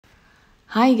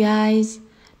Hi guys,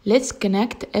 let's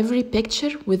connect every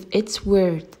picture with its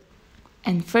word.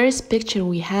 And first picture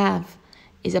we have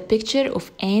is a picture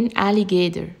of an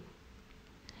alligator.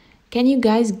 Can you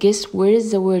guys guess where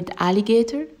is the word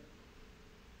alligator?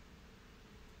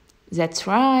 That's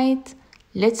right,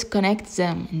 let's connect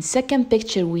them. And second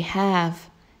picture we have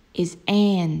is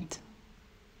ant.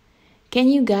 Can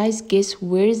you guys guess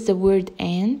where is the word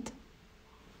ant?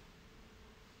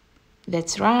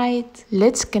 That's right,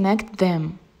 let's connect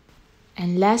them.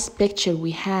 And last picture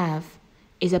we have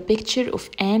is a picture of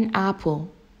an apple.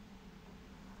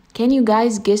 Can you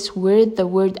guys guess where the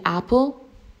word apple?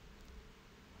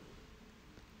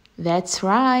 That's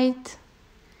right.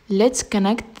 Let's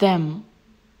connect them.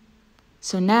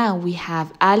 So now we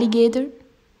have alligator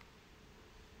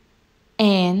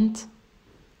and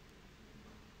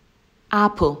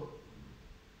apple.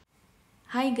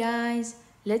 Hi guys,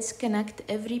 let's connect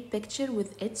every picture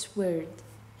with its word.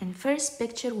 And first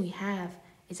picture we have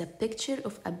is a picture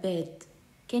of a bed.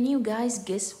 Can you guys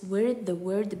guess where the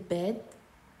word bed?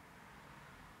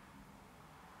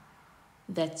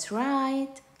 That's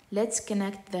right. Let's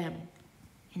connect them.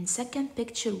 And second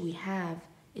picture we have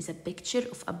is a picture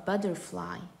of a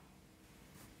butterfly.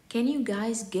 Can you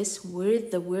guys guess where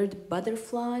the word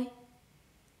butterfly?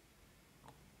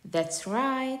 That's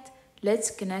right.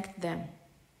 Let's connect them.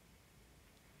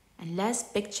 And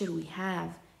last picture we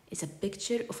have is a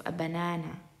picture of a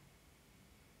banana.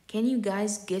 Can you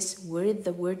guys guess where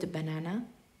the word banana?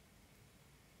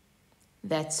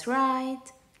 That's right.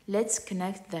 Let's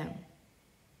connect them.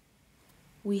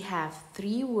 We have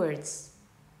three words: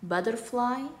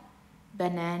 butterfly,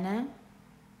 banana,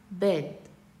 bed.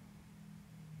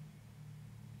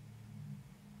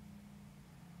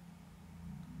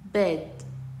 Bed,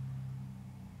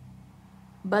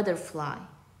 butterfly,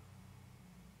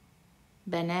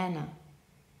 banana.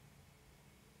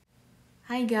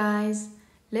 Hi guys,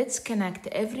 let's connect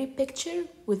every picture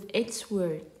with its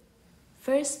word.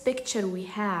 First picture we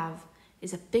have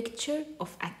is a picture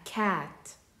of a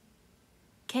cat.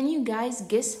 Can you guys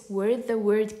guess where the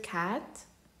word cat?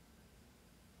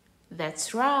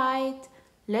 That's right.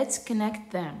 Let's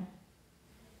connect them.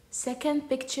 Second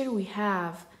picture we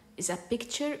have is a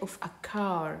picture of a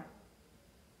car.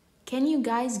 Can you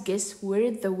guys guess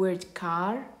where the word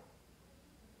car?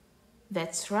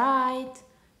 That's right.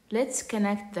 Let's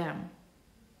connect them.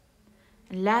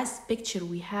 And last picture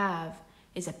we have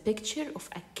is a picture of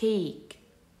a cake.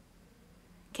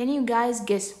 Can you guys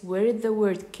guess where the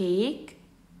word cake?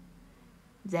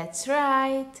 That's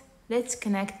right. Let's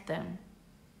connect them.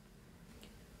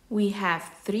 We have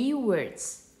three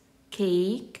words: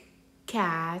 cake,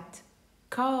 cat,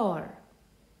 car.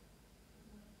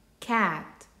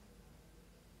 Cat,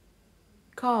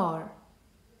 car,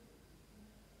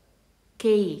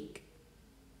 cake.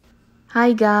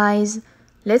 Hi guys,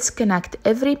 let's connect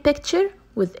every picture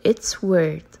with its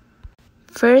word.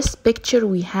 First picture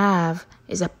we have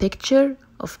is a picture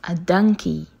of a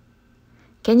donkey.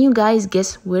 Can you guys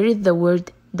guess where is the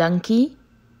word donkey?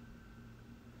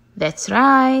 That's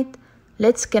right.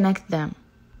 Let's connect them.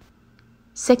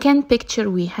 Second picture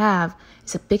we have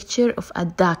is a picture of a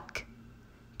duck.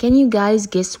 Can you guys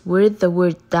guess where the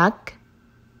word duck?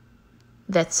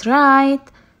 That's right.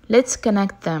 Let's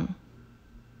connect them.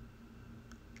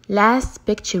 Last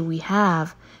picture we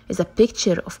have is a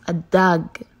picture of a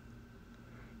dog.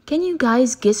 Can you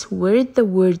guys guess where the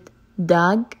word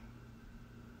dog?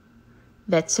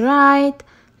 That's right.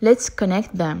 Let's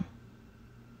connect them.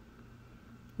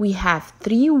 We have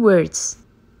three words: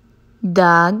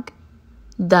 dog,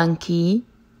 donkey,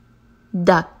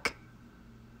 duck.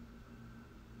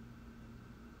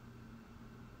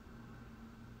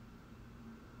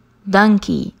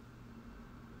 Donkey,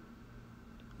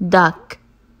 duck,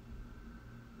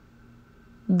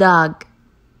 dog.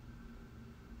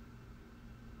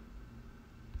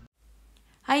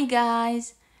 Hi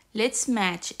guys, let's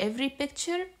match every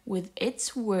picture with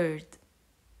its word.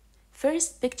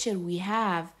 First picture we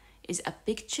have is a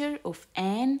picture of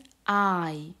an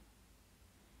eye.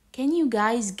 Can you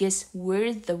guys guess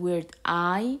where the word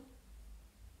eye?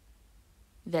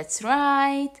 That's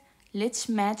right. Let's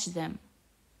match them.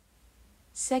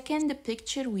 Second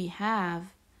picture we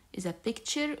have is a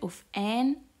picture of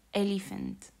an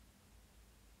elephant.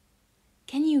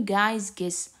 Can you guys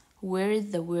guess where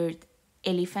the word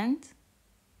elephant?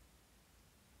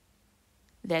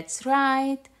 That's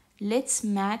right. Let's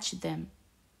match them.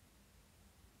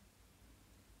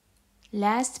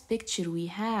 Last picture we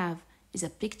have is a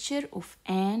picture of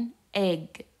an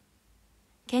egg.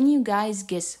 Can you guys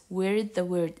guess where the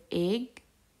word egg?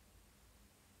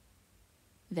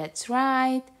 That's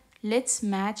right. Let's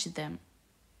match them.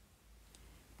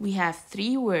 we have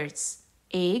three words: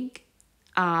 egg,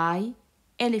 eye,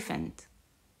 elephant.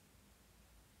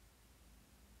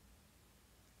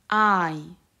 Eye,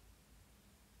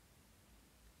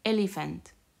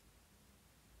 elephant,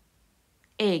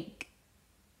 egg.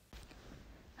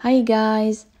 Hi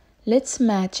guys, let's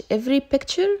match every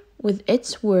picture with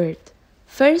its word.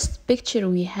 First picture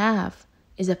we have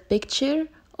is a picture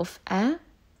of a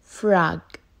frog.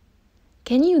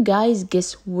 Can you guys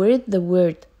guess where the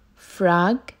word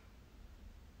frog?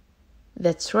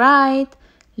 That's right,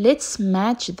 let's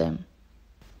match them.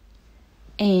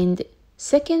 And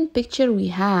second picture we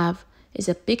have is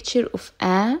a picture of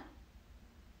a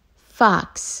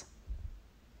fox.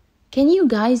 Can you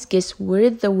guys guess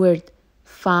where the word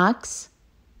fox?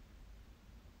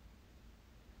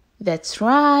 That's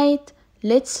right,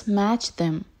 let's match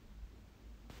them.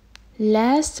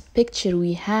 Last picture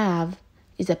we have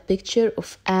is a picture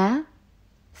of a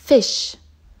fish.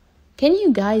 Can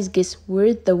you guys guess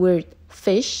where the word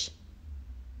fish?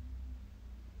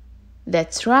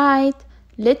 That's right,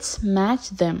 let's match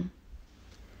them.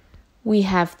 We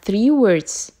have three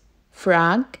words: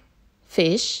 frog,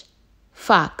 fish,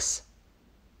 fox.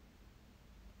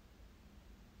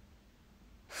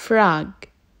 Frog,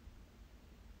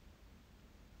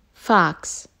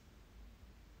 fox,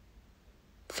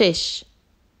 fish.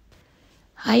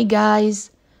 Hi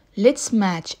guys, let's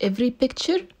match every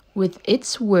picture with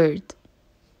its word.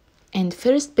 And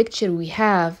first picture we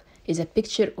have is a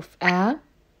picture of a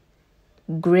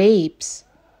grapes.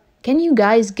 Can you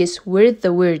guys guess where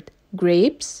the word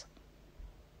grapes?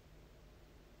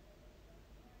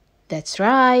 That's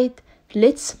right,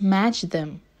 let's match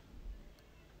them.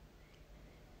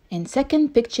 And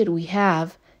second picture we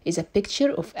have is a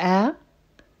picture of a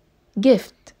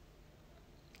gift.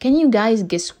 Can you guys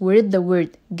guess where the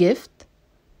word gift?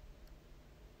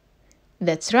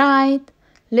 That's right,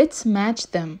 let's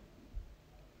match them.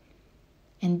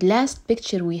 And last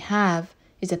picture we have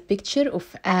is a picture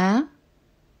of a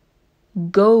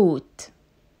goat.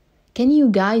 Can you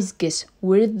guys guess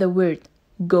where the word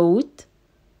goat?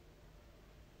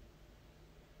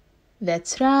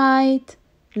 That's right,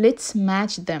 let's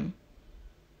match them.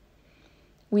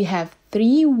 We have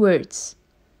three words: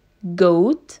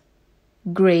 goat,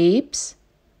 grapes,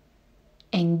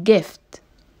 and gift.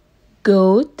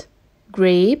 Goat,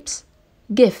 grapes,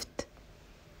 gift.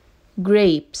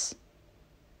 Grapes,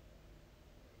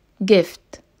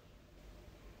 gift,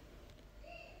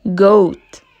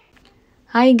 goat.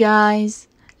 Hi guys,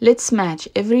 let's match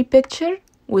every picture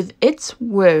with its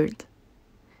word.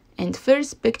 And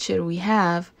first picture we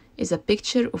have is a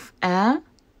picture of a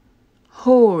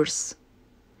horse.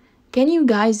 Can you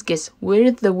guys guess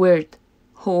where the word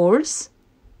horse?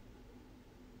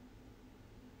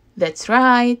 That's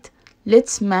right,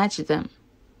 let's match them.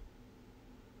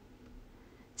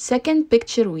 Second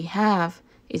picture we have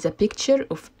is a picture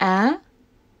of a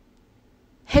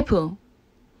hippo.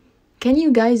 Can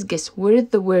you guys guess where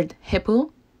the word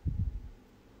hippo?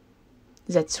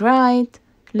 That's right,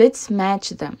 let's match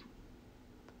them.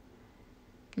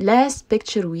 Last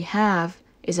picture we have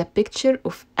is a picture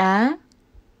of a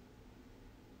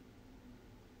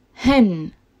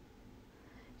hen.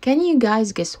 Can you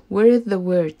guys guess where the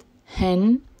word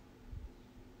hen?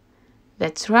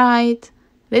 That's right,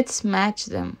 let's match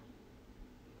them.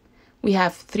 We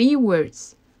have three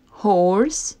words: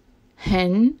 horse,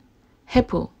 hen,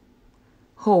 hippo.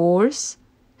 Horse,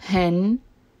 hen,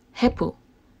 hippo.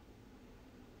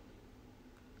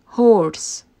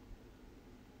 Horse,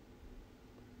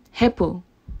 hippo,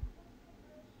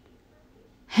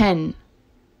 hen.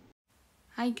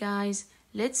 Hi guys,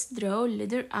 let's draw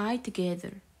letter I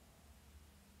together.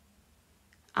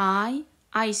 I,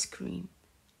 ice cream.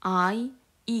 I,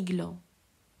 igloo.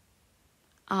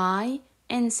 I,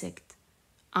 insect.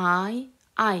 I,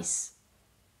 ice.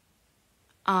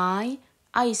 I,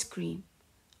 ice cream.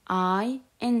 I,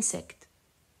 insect.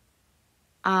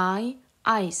 I,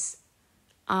 ice.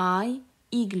 I,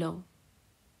 igloo.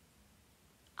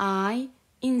 I,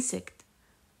 insect.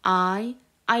 I,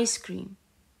 ice cream.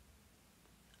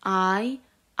 I,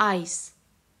 ice.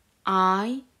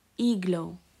 I,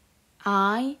 igloo.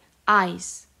 I,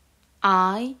 ice.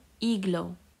 I,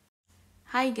 igloo.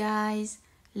 Hi guys,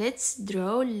 let's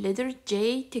draw letter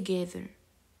J together.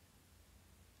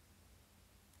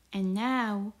 And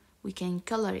now we can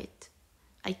color it.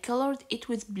 I colored it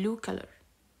with blue color.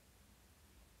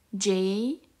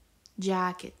 J,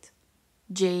 jacket.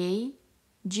 J,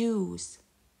 juice.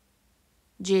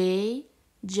 J,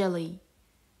 jelly.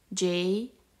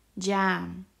 J,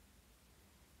 jam.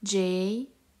 J,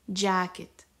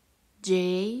 jacket.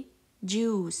 J,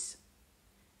 juice.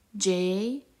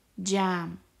 J,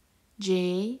 jam.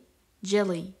 J,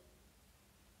 jelly.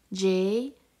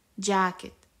 J,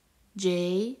 jacket.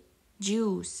 J,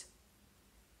 juice.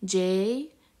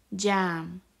 J,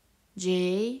 jam.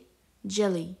 J,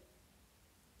 jelly.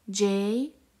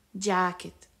 J,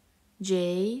 jacket.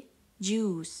 J,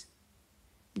 juice.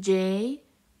 J,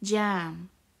 jam.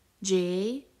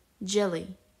 J,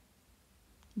 jelly.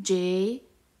 J,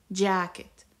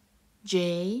 jacket.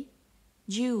 J,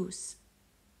 juice.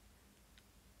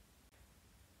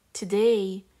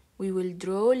 Today we will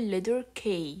draw letter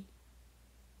K.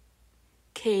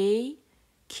 K,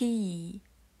 key.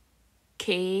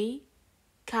 K,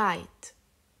 kite.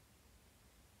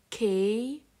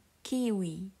 K,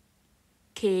 kiwi.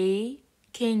 K,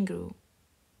 kangaroo.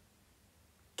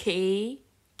 K,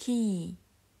 key.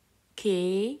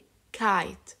 K,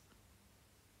 kite.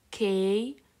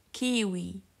 K,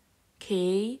 kiwi.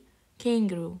 K,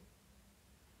 kangaroo.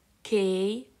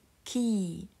 K,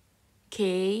 key.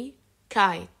 K,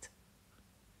 kite.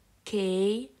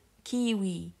 K,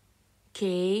 kiwi.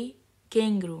 K,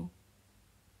 kangaroo.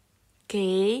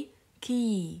 K,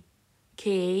 key.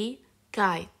 K,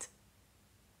 kite.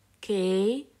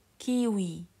 K,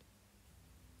 kiwi.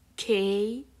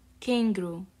 K,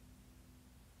 kangaroo.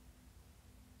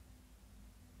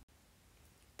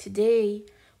 Today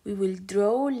we will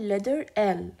draw letter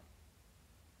L.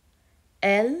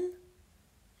 L,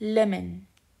 lemon.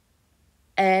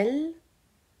 L,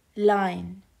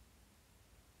 line.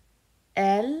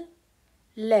 L,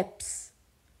 lips.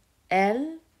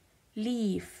 L,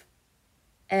 leaf.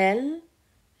 L,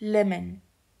 lemon.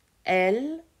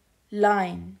 L,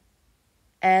 line.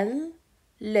 L,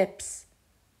 lips.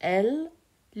 L,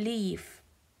 leaf.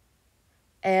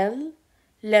 L,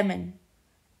 lemon.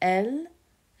 L,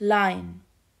 line.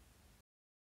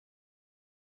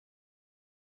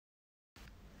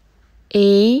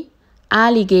 A,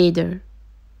 alligator.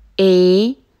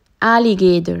 A,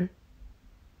 alligator.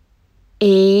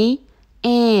 A,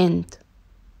 ant.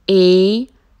 A,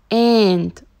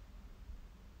 ant.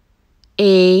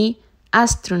 A,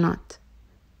 astronaut.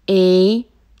 A,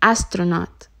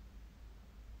 astronaut.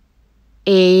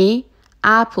 A,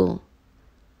 apple.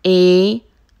 A,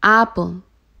 apple.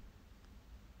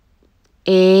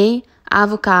 A,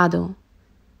 avocado.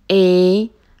 A,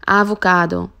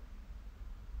 avocado.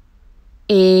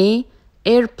 A,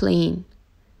 airplane.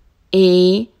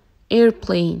 A,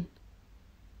 airplane.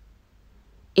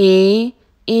 A,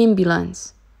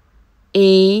 ambulance.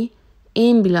 A,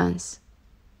 ambulance.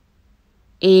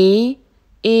 A,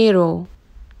 arrow.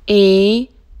 A,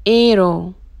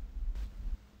 arrow.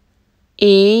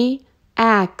 A,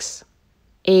 axe.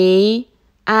 A,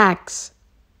 axe.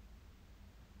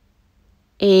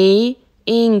 A,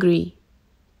 angry.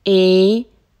 A,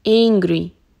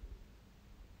 angry.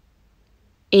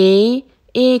 A,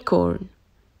 acorn.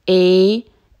 A,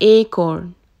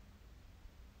 acorn.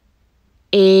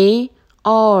 A,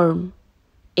 arm.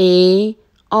 A,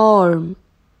 arm.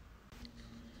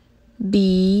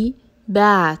 B,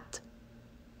 bat.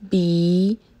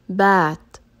 B,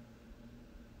 bat.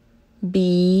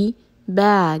 B,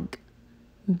 bag.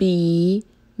 B,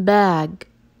 bag.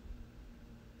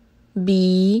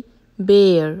 B,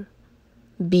 bear.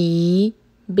 B,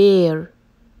 bear.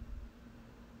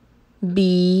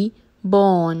 B,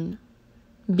 bone.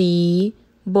 B,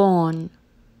 bone.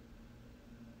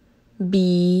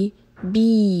 B,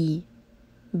 bee.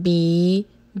 B,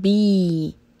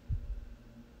 bee.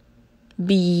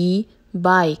 B,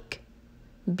 bike.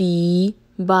 B,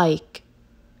 bike.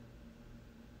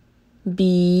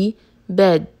 B,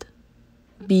 bed.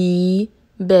 B,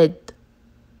 bed.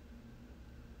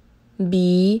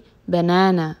 B,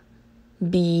 banana.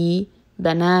 B,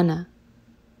 banana.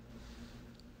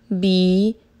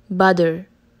 B, butter.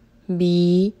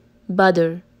 B,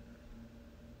 butter.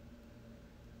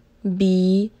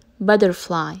 B,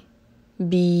 butterfly.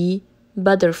 B,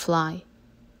 butterfly.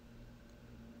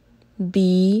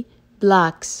 B,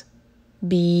 blacks.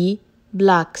 B,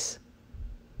 blacks.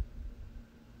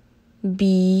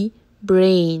 B,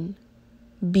 brain.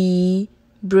 B,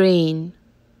 brain.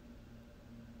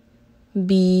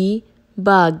 B,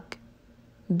 bug.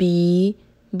 B,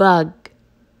 bug.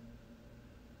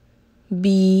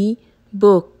 B,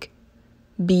 book.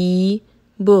 B,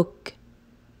 book.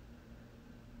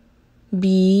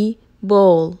 B,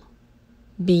 ball.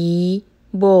 B,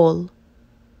 ball.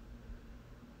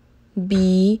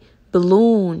 B,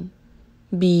 balloon.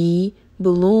 B,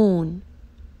 balloon.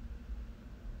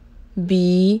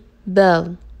 B,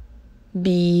 bell.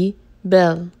 B,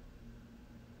 bell.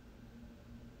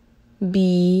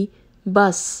 B,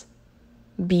 bus.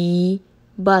 B,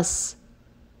 bus.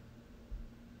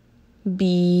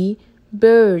 B,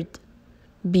 bird.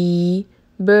 B,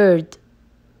 bird.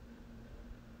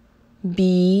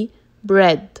 B,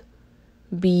 bread.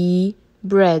 B,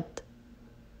 bread.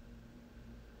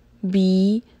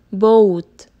 B,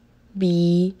 boat.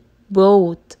 B,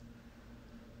 boat.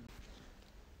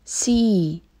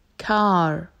 C,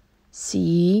 car.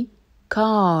 C,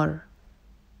 car.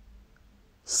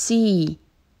 C,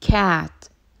 cat.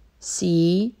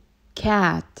 C,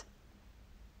 cat.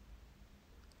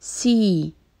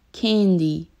 C,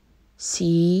 candy.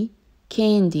 C,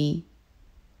 candy.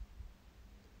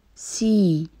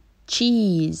 C,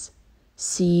 cheese.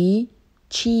 C,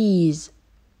 cheese.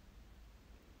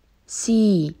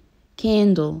 C,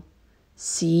 candle.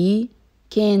 C,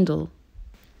 candle.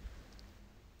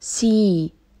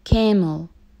 C, camel.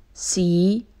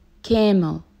 C,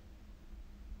 camel.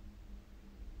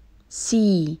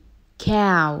 C,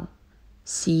 cow.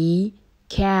 C,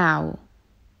 cow.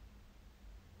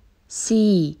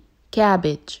 C,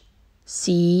 cabbage.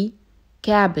 C,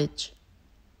 cabbage.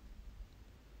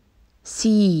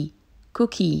 C,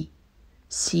 cookie.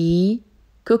 C,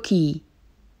 cookie.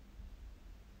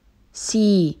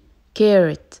 C,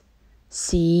 carrot.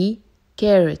 C,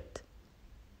 carrot.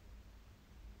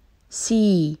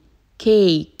 C,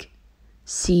 cake.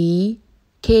 C,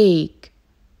 cake.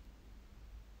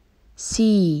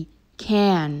 C,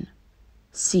 can.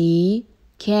 C,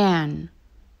 can.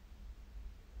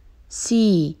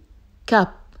 C,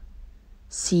 cup.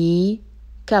 C,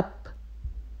 cup.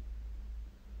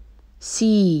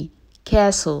 C,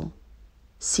 castle.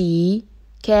 C,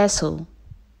 castle.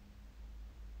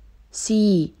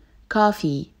 C,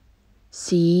 coffee.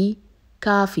 C,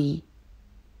 coffee.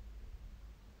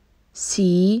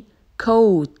 C,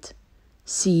 coat.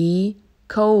 C,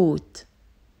 coat.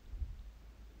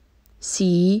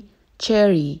 C,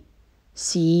 cherry.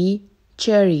 C,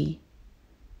 cherry.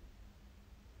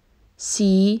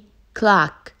 C,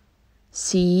 clock.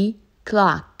 C,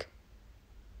 clock.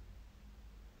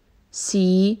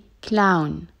 C,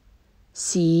 clown.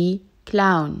 C,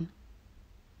 clown.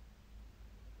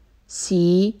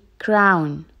 C,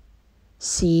 crown.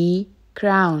 C,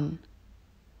 crown.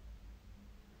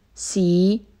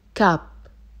 C, cup.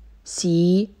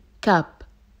 C, cup.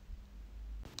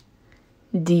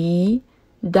 D,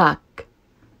 duck.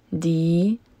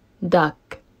 D,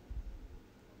 duck.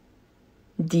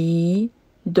 D,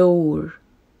 door.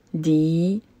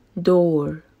 D,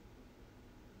 door.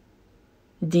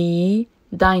 D,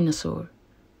 dinosaur.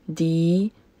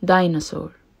 D,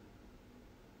 dinosaur.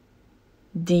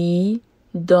 D,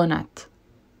 donut.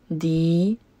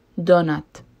 D,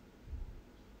 donut.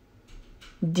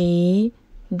 D,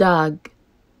 dog.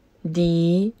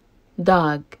 D,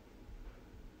 dog.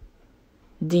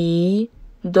 D,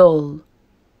 doll.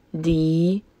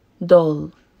 D,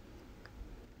 doll.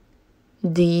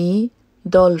 D,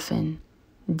 dolphin.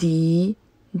 D,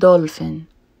 dolphin.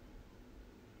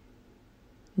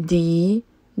 D,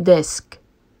 desk.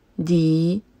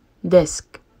 D,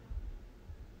 desk.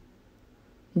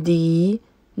 D,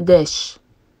 dish.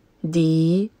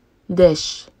 D,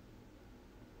 dish.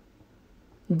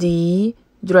 D,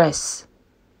 dress.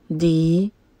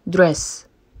 D, dress.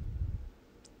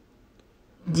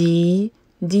 D,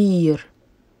 deer.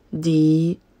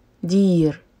 D,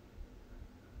 deer.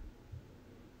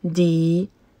 D,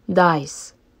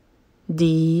 dice.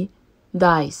 D,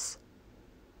 dice.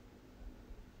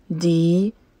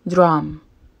 D, drum.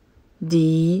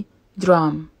 D,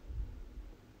 drum.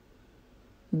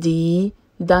 D,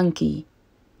 donkey.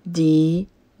 D,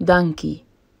 donkey.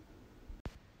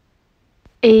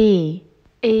 A,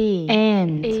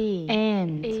 and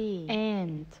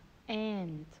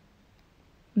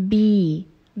B,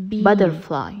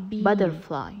 butterfly.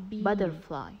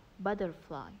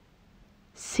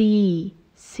 C,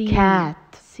 cat.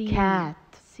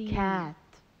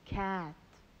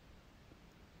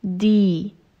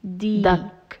 D,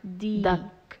 duck.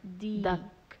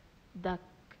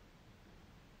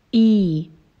 E,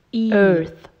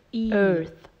 earth.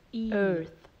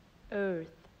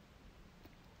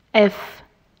 F,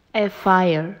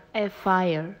 fire.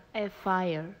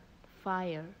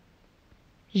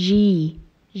 G,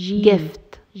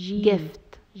 gift.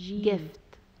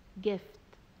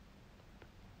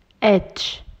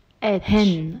 H,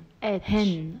 hen.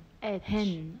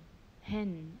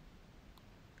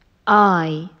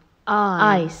 I,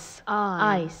 ice.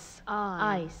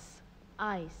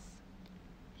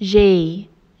 J,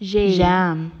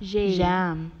 jam.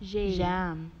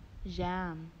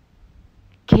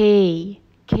 K,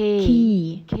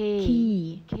 key.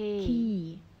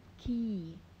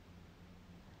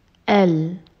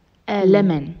 L,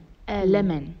 lemon.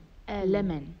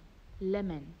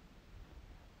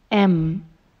 M,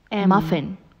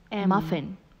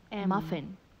 muffin.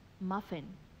 muffin, muffin.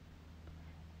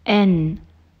 N,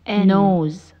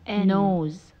 nose,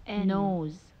 nose,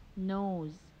 nose,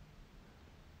 nose.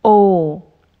 O,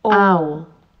 owl,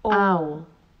 owl,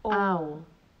 owl,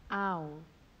 owl.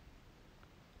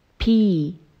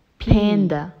 P,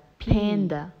 panda,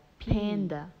 panda,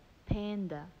 panda,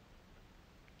 panda.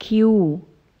 Q,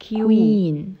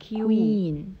 queen,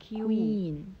 queen,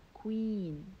 queen,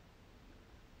 queen.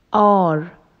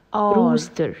 R,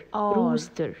 rooster,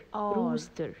 rooster,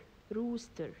 rooster,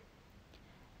 rooster.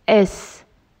 S,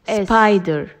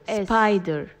 spider,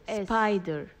 spider,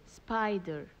 spider,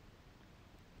 spider.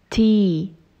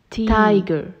 T,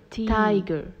 tiger,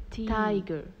 tiger,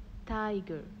 tiger,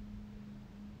 tiger.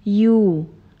 U,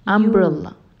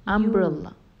 umbrella,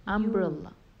 umbrella,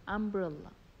 umbrella,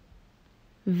 umbrella.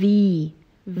 V,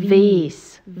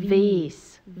 vase,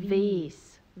 vase,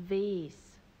 vase, vase.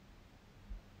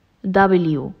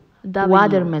 W,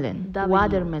 watermelon,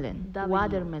 watermelon,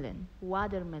 watermelon,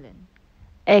 watermelon.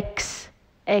 X,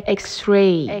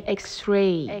 X-ray,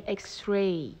 X-ray,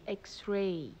 X-ray,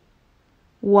 X-ray.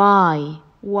 Y,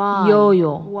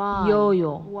 yo-yo,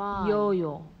 yo-yo,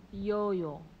 yo-yo,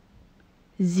 yo-yo.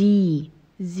 Z,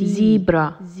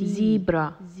 zebra,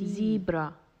 zebra,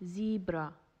 zebra,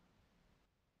 zebra.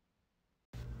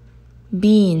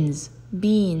 Beans,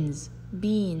 beans,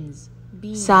 beans,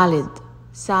 beans. Salad,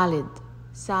 salad,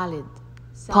 salad.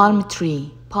 Palm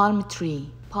tree, palm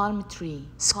tree, palm tree.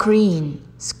 Screen,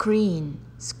 screen,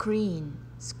 screen.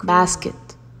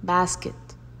 Basket, basket,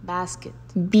 basket.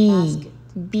 Bee,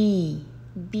 bee,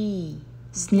 bee.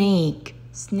 Snake,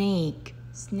 snake,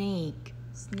 snake.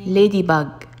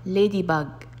 Ladybug,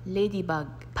 ladybug, ladybug.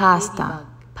 Pasta,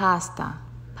 pasta,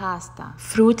 pasta.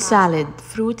 Fruit salad,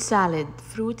 fruit salad,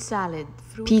 fruit salad.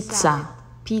 Pizza,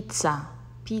 pizza,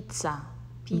 pizza.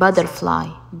 Butterfly,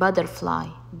 butterfly,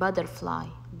 butterfly.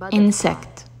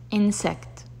 Insect,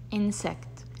 insect,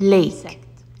 insect. Lake,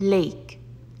 lake,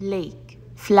 lake.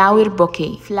 Flower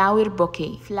bouquet, flower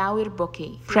bouquet, flower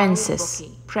bouquet. Princess,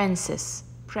 princess,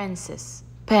 princess.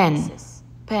 Pen,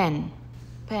 pen,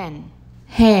 pen.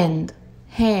 Hand,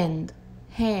 hand,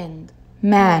 hand.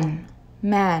 Man,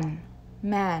 man,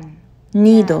 man.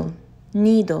 Needle,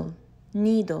 needle,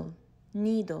 needle,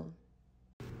 needle.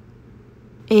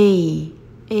 A,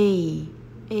 A,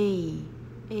 A,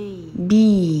 A.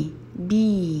 B,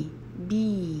 B,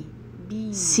 B,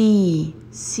 B. C,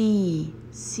 C,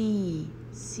 C,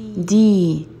 C.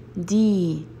 D,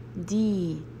 D,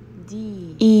 D,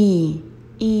 D. E,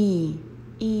 E,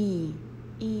 E,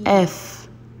 E. F,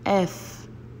 F,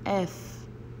 F,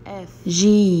 F.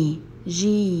 G,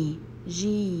 G,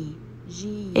 G,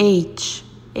 G. H,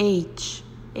 H,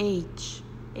 H,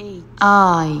 H.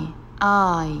 I,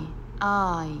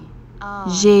 I,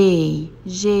 J,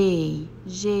 J,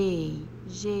 J,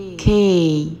 J.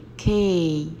 K,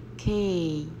 K,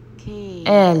 K, K.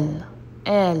 L,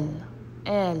 L,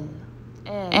 L,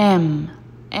 L. M,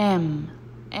 M,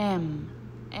 M,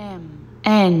 M.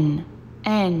 N,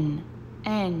 N,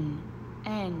 N,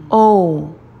 N.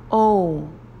 O, O,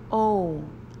 O,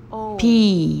 O.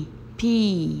 P,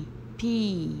 P,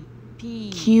 P, P.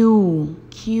 Q,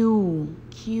 Q,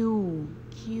 Q,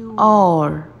 Q.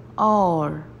 R,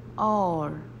 R,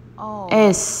 R, R.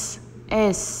 S,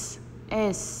 S,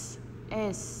 S,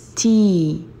 S.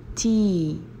 T,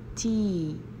 T,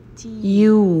 T, T.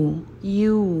 U,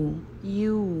 U,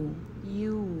 U,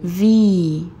 U.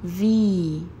 V,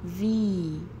 V,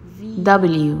 V, V.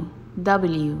 W,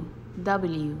 W,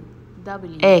 W,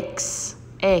 W. X,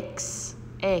 X,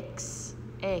 X,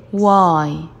 X.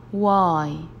 Y,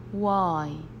 Y,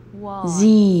 Y, Y.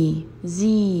 Z,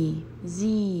 Z,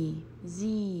 Z,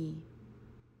 Z.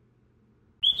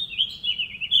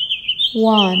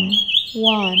 1,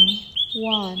 1,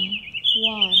 1,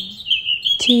 1.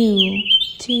 2,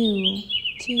 2,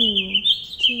 2,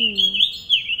 2.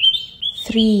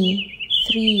 3,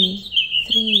 3,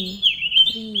 3,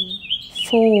 3.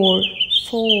 4,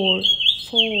 4,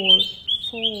 4,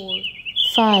 4.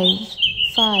 5,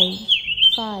 5,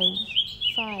 5,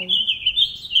 5.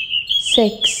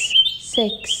 6,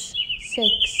 6,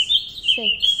 6,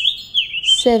 6.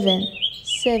 7,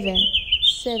 7,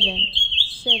 7,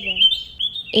 7.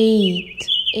 8,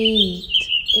 8,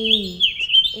 8,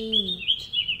 8.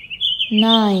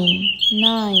 9,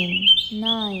 9,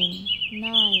 9,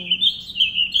 9.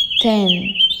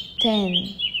 10,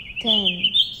 10,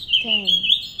 10, 10.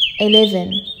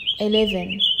 11,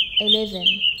 11,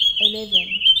 11,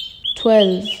 11.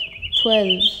 12,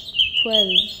 12, 12,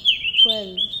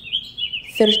 12.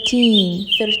 13,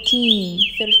 13,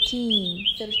 13,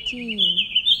 13.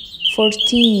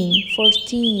 14,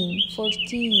 14,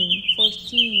 14,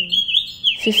 14.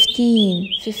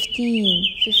 15, 15,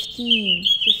 15,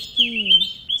 15.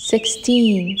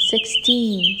 16,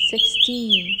 16,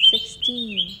 16,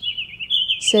 16.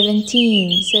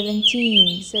 17,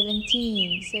 17,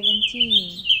 17,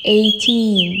 17.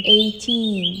 18,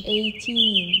 18,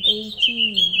 18,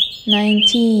 18.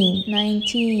 19,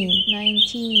 19,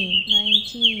 19,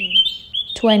 19.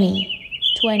 20,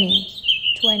 20,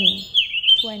 20,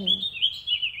 20.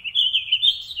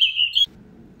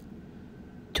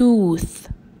 Tooth,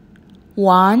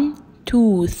 one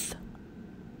tooth.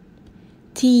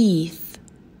 Teeth,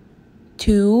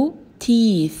 two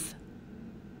teeth.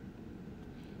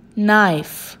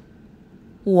 Knife,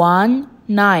 one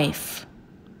knife.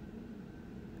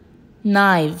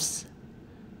 Knives,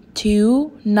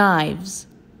 two knives.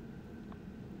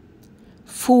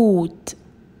 Foot,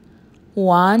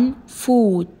 one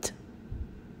foot.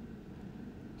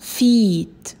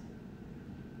 Feet,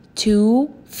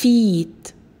 two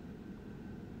feet.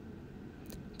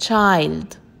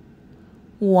 Child,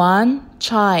 one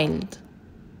child.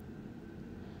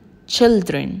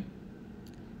 Children,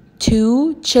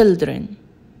 two children.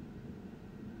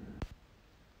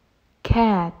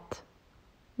 Cat,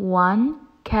 one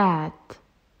cat.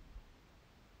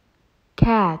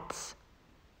 Cats,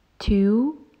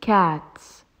 two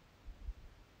cats.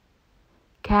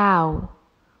 Cow,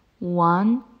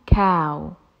 one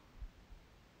cow.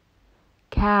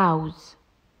 Cows,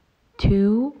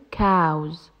 two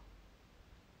cows.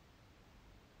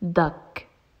 Duck,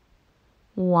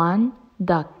 one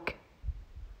duck.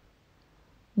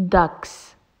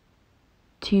 Ducks,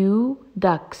 two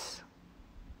ducks.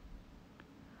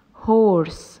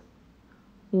 Horse,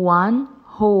 one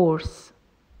horse.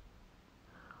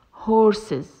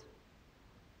 Horses,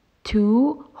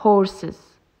 two horses.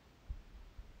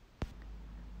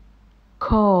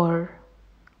 Car,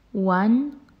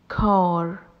 one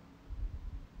car.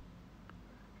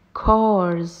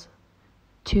 Cars,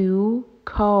 two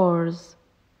cars.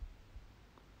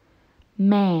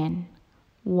 Man,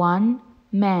 one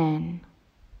man.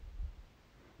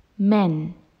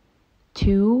 Men,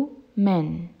 two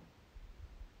men.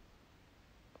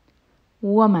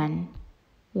 Woman,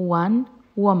 one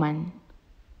woman.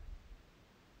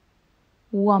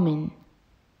 Woman,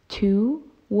 two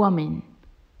women.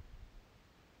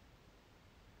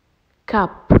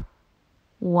 Cup,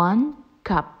 one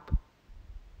cup.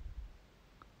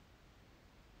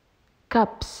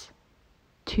 Cups,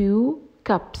 two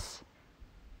cups.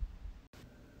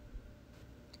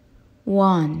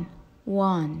 One,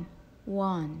 one,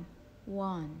 one,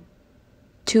 one.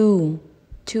 Two,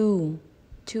 two,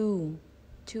 two,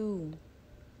 two.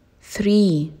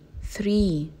 Three,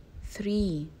 three,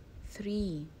 three,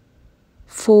 three.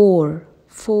 Four,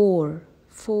 four,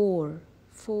 four,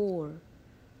 four.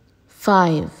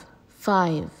 Five,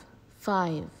 five,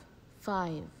 five,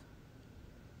 five.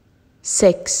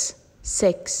 Six,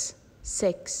 six,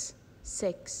 six,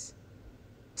 six.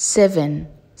 Seven,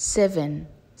 seven,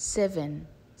 seven,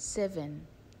 seven.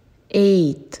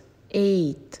 Eight,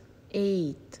 eight,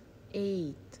 eight,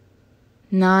 eight.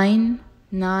 Nine,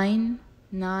 nine,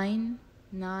 nine,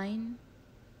 nine.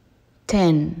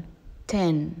 10,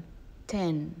 10,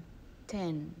 10,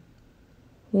 10.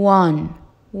 One,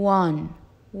 one,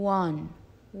 one,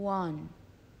 one.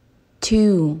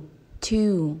 Two,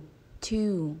 two,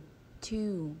 two,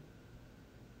 two.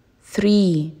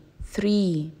 Three,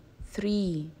 three,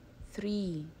 three,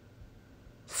 three.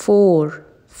 Four,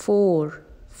 four,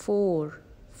 four,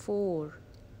 four.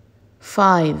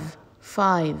 Five,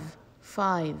 five,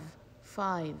 five,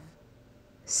 five.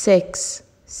 Six,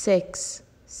 six,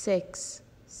 six,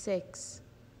 six.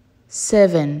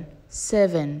 Seven,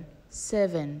 seven,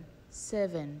 seven,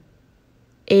 seven.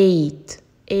 Eight,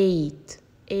 eight,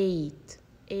 eight,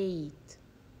 eight.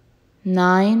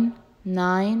 Nine,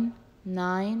 nine,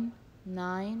 nine,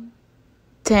 nine.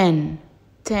 10,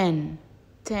 10,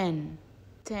 10,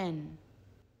 10.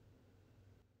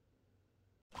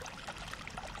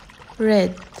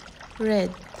 Red,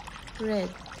 red, red,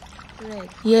 red.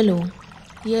 Yellow,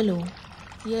 yellow,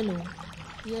 yellow,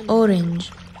 yellow.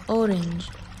 Orange, orange,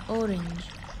 orange.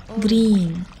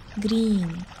 Green,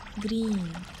 green, green.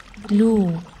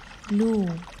 Blue, blue,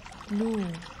 blue,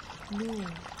 blue.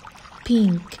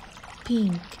 Pink,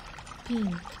 pink,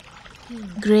 pink,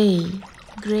 pink. Gray,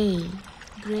 gray,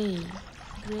 gray,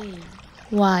 gray.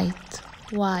 White,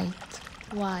 white,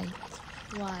 white,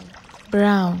 white.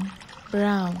 Brown,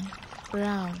 brown,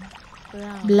 brown,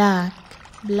 brown. Black,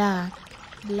 black,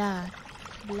 black,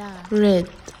 black. Red,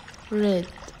 red,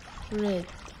 red,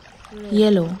 red.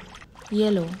 Yellow,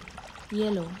 yellow,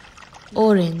 yellow.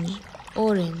 Orange,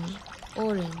 orange,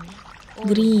 orange.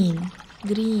 Green,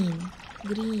 green,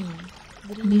 green.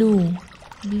 blue,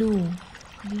 blue,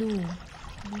 blue,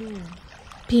 blue,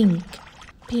 pink,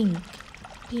 pink,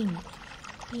 pink,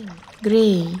 pink,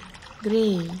 gray,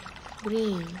 gray,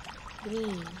 gray,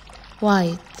 gray,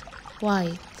 white,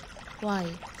 white,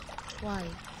 white,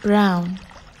 white, brown,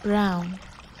 brown,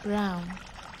 brown,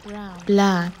 brown,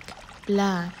 black,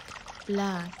 black,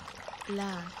 black,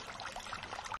 black,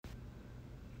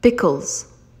 pickles,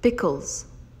 pickles,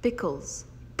 pickles,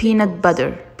 peanut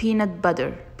butter, peanut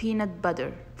butter, peanut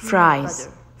butter, fries,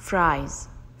 fries,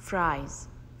 fries,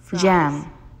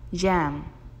 jam, jam,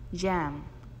 jam,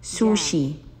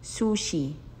 sushi,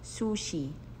 sushi,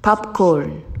 sushi,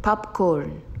 popcorn,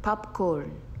 popcorn,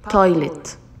 popcorn,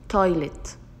 toilet,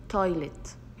 toilet,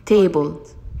 toilet, table,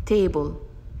 table,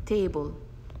 table,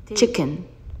 chicken,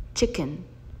 chicken,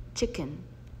 chicken,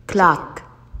 clock,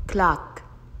 clock,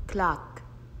 clock,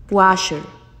 washer,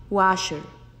 washer,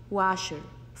 washer,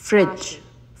 fridge,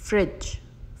 fridge,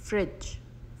 fridge,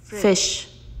 fish,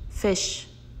 fish,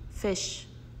 fish,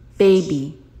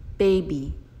 baby,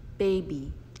 baby,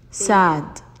 baby,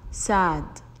 sad, sad,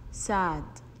 sad,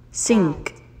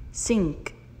 sink,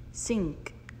 sink,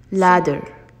 sink, ladder,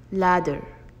 ladder,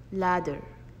 ladder,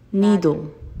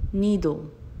 needle, needle,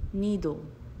 needle,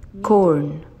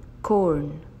 corn,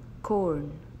 corn,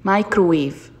 corn,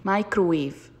 microwave,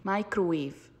 microwave,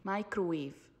 microwave,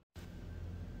 microwave,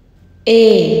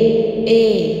 A,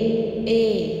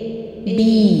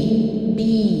 B,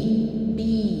 B,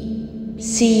 B,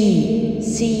 C,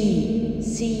 C,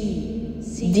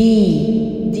 C, D,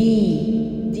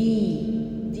 D, D,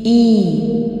 E,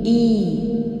 E,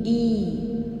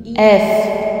 E, F,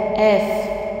 F,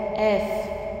 F,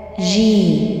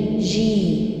 G, G,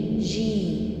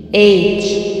 G, H,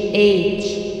 H,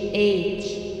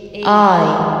 H,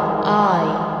 I,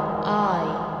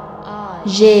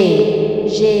 J,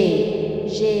 J,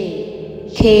 J,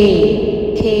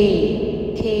 K, K,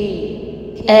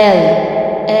 K, L,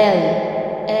 L,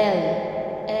 L,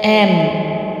 M,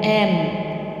 M,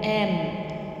 M,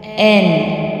 N,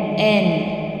 N,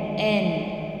 N,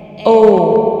 O,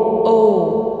 O,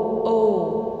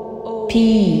 O,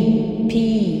 P, P,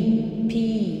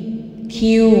 P, Q,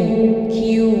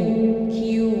 Q,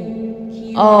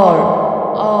 Q, R,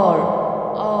 R,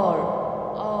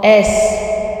 S,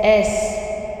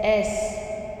 S,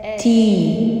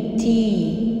 T,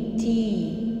 T,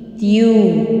 T,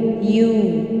 U, U,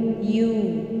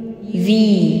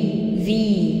 V,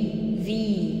 V,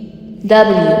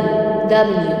 W,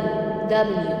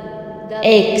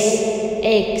 X,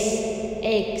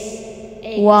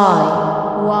 Y,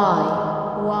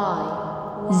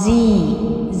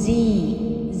 Z,